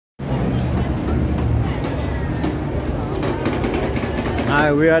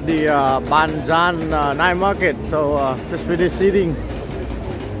Hi, we are at the Banzan night market, so just finished eating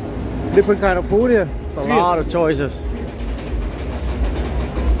different kind of food here. A lot of choices.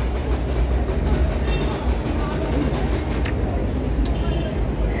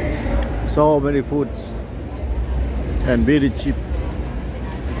 So many foods and very cheap.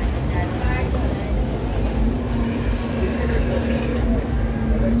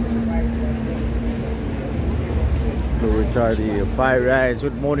 So we try the fried rice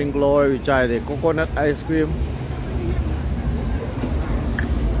with morning glory. We try the coconut ice cream.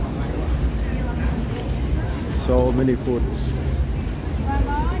 So many foods.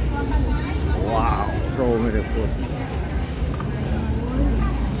 Wow, so many foods.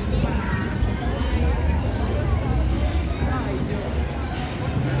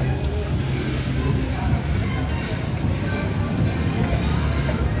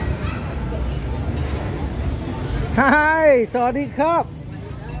 Hi, Saudi cup.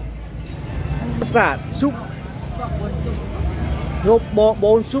 What's that? Soup? No,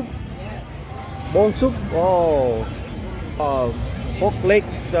 bone soup. Bone soup. Oh, pork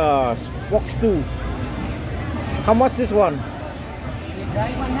legs, pork stew. How much this one? 100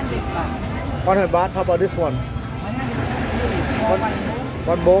 baht. 100 baht. How about this one?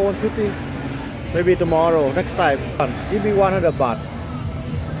 1 bowl, 150. Maybe tomorrow, next time. Give me 100 baht.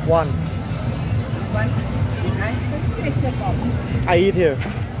 One. I eat here.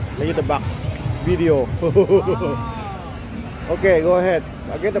 I eat the back. Video. Okay, go ahead.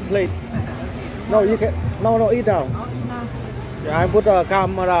 I'll get the plate. No, you can. No, eat now. Yeah, I put a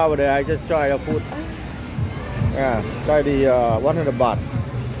camera over there. I just try the food. Yeah, try the 100 baht.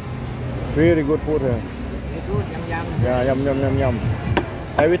 Really good food here. Yeah, yum.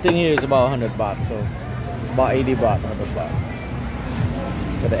 Everything here is about 100 baht, so about 80 baht, 100 baht.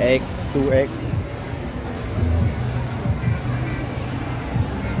 Got the eggs, 2 eggs.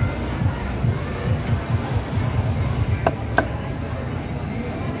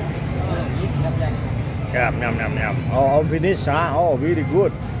 Yum. Oh, finished, huh? Oh, really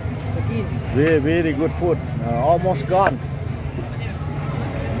good. Very good food. Almost gone.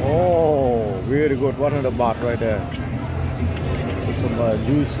 Oh, very good. 100 baht right there. Put some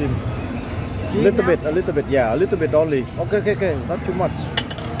juice in. A little bit. Yeah, a little bit only. Okay. Not too much.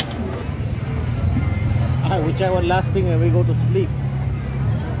 Alright, we try one last thing and we go to sleep.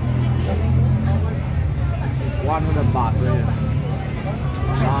 100 baht right here.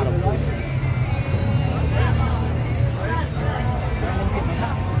 A lot of food.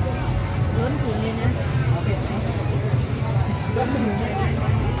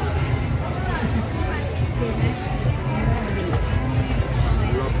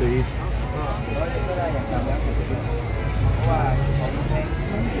 Love to eat.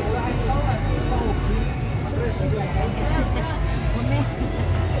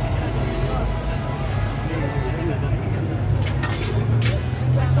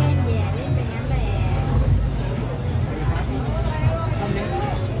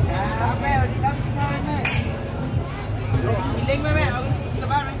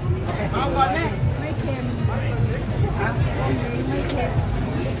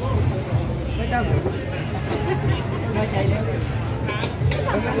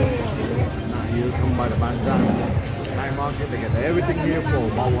 You come by the Banzan night market, they get everything here for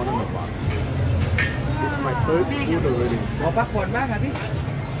about 100 baht. This is my third food already. ขอพักผ่อนมากครับพี่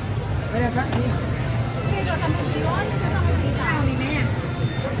ไม่ได้พักพี่เราทำเป็นร้อนจะต้องมีข้าวดีไหมอ่ะ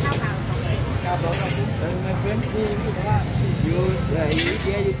ข้าวเปล่าmy friend you eat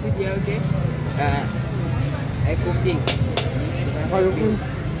here you sit here okay I cooking How you cook?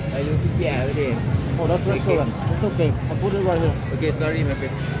 you sit here every day Oh, that's restaurant. It's okay. I put it right here. okay sorry my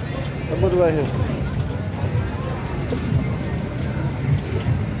friend I put it right here.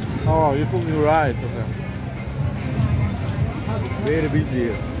 Oh, you cooking right. Okay. Very busy.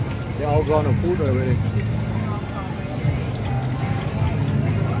 They all gone on food already.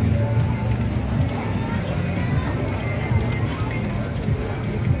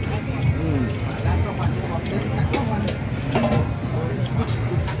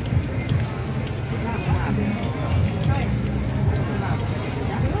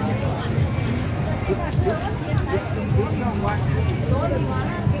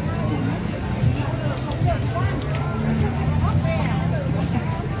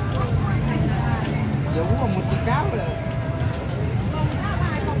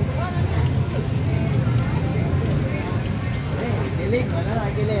 Cái link mà nó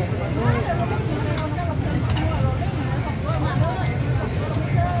nói cái link